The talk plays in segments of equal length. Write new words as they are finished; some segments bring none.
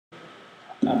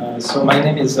So my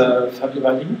name is Fabio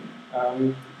Valli.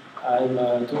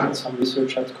 I'm doing some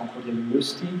research at Concordia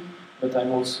University, but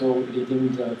I'm also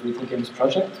leading the Breathing Games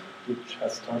project, which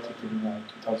has started in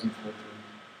 2014.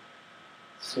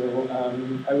 So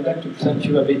I would like to present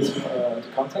you a bit the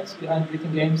context behind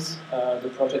Breathing Games, the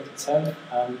project itself,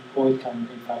 and how it can,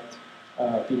 in fact,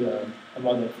 be a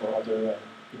model for other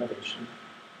innovation.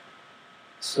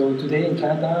 So today in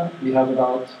Canada, we have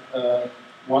about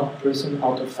 1 person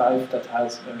out of 5 that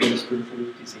has a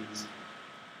respiratory disease.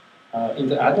 In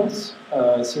the adults,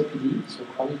 COPD, so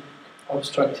chronic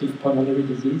obstructive pulmonary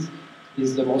disease,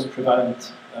 is the most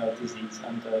prevalent disease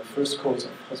and the first cause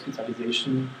of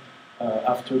hospitalization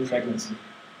after pregnancy.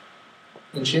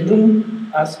 In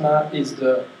children, asthma is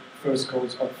the first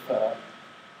cause of,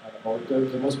 or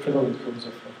the most prevalent cause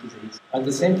of disease. At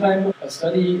the same time, a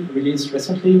study released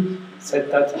recently said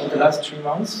that in the last 3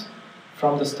 months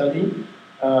from the study,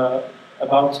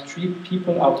 about 3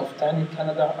 people out of 10 in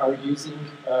Canada are using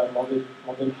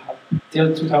mobile hub.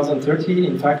 Till 2030,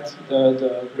 in fact,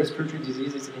 the respiratory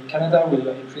diseases in Canada will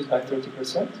increase by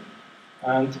 30%.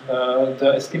 And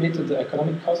the estimated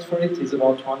economic cost for it is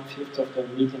about 1/5 of the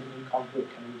median income per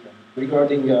Canadian.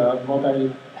 Regarding mobile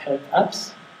health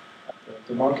apps,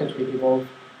 the market will evolve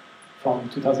from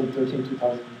 2013 to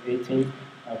 2018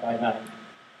 by 9.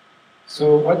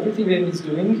 So what Breathing Games is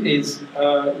doing is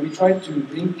we try to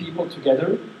bring people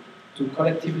together to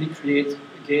collectively create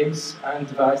games and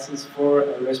devices for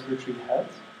respiratory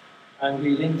health, and we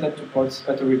link that to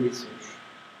participatory research.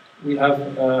 We have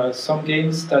some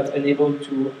games that enable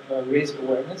to raise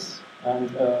awareness and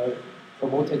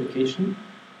promote education,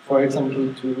 for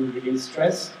example, to release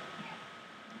stress.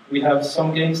 We have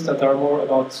some games that are more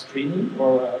about screening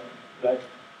or like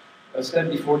a step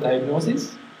before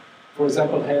diagnosis. For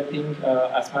example, helping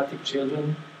asthmatic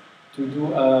children to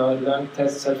do a lung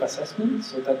test self-assessment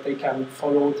so that they can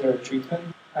follow their treatment.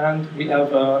 And we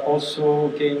have also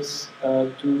games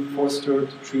to foster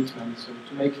the treatment, so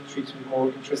to make treatment more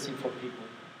interesting for people.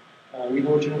 We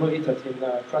know generally that in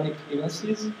chronic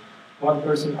illnesses, 1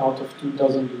 person out of 2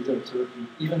 doesn't do their therapy,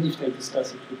 even if they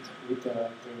discuss it with their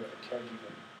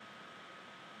caregiver.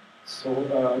 So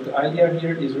the idea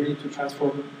here is really to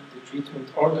transform the treatment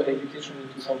or the education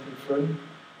into something fun,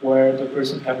 where the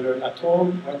person can learn at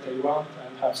home when they want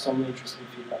and have some interesting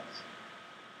feedbacks.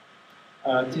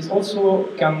 This also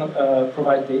can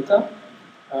provide data,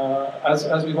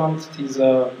 as we want these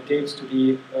games to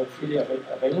be freely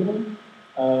available.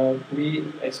 We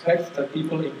expect that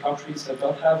people in countries that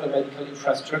don't have a medical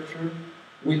infrastructure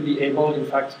will be able, in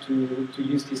fact, to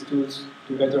use these tools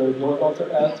to better know about their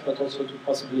health, but also to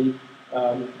possibly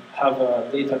have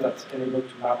data that's enabled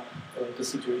to map the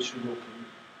situation locally.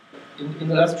 In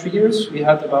the last 3 years, we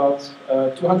had about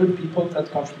 200 people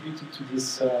that contributed to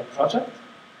this project.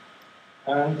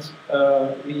 And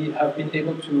we have been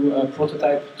able to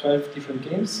prototype 12 different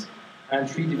games and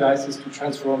 3 devices to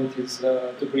transform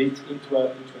the breath into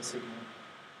a signal.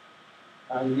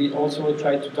 And we also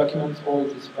try to document all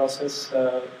this process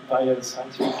via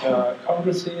scientific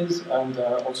congresses and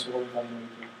also via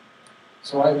media.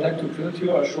 So I would like to present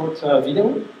you a short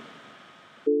video.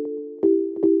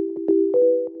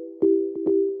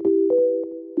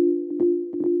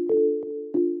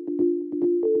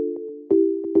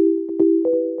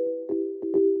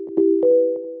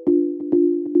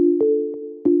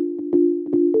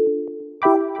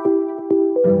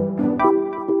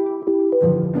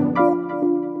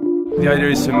 The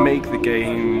idea is to make the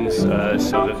games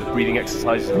so that the breathing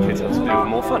exercises the kids have to do are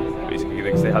more fun, basically,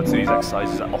 because they have to do these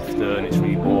exercises often, it's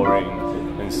really boring,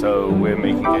 and so we're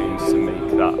making games to make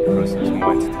that process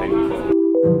more entertaining.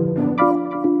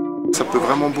 Ça peut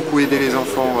vraiment beaucoup aider les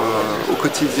enfants au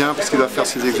quotidien, parce qu'ils doivent faire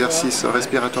ces exercices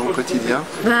respiratoires au quotidien.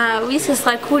 Bah oui, ce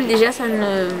sera cool, déjà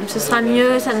ce sera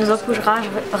mieux, ça nous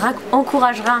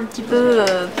encouragera un petit peu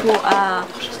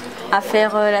à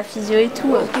faire la physio et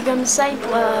tout. Et comme ça, il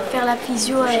pourra faire la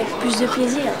physio avec plus de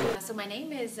plaisir. So my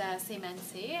name is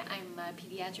Semanse. I'm a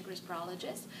pediatric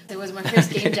respirologist. It was my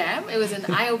first game jam. It was an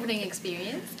eye-opening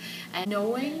experience. And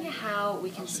knowing how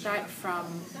we can start from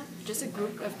just a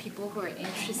group of people who are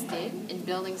interested in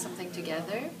building something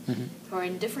together, who are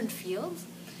in different fields,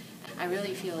 I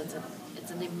really feel it's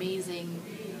an amazing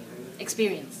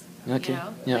experience. Okay. You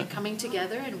know, yeah. Like coming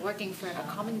together and working for a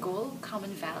common goal,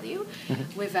 common value,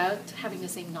 without having the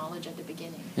same knowledge at the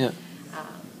beginning. Yeah.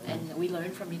 And we learn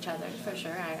from each other, for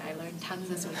sure. I learned tons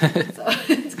this weekend, so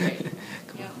it's great.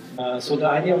 Yeah. So the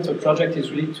idea of the project is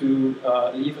really to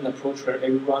leave an approach where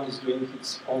everyone is doing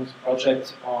its own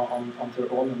project on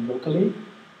their own and locally,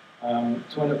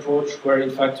 to an approach where, in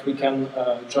fact, we can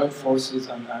join forces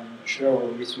and share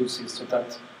our resources so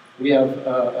that we have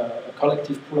a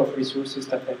collective pool of resources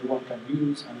that everyone can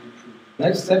use and improve.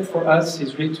 Next step for us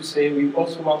is really to say we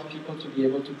also want people to be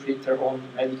able to create their own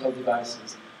medical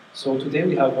devices. So today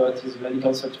we have these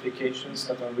medical certifications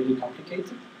that are really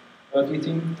complicated, but we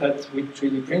think that with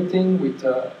 3D printing, with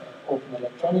open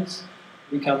electronics,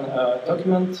 we can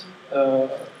document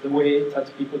the way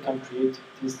that people can create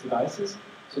these devices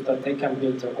so that they can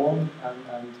build their own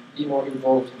and be more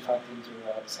involved, in fact, into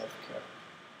self-care.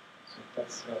 So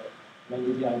that's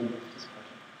mainly the idea of this project.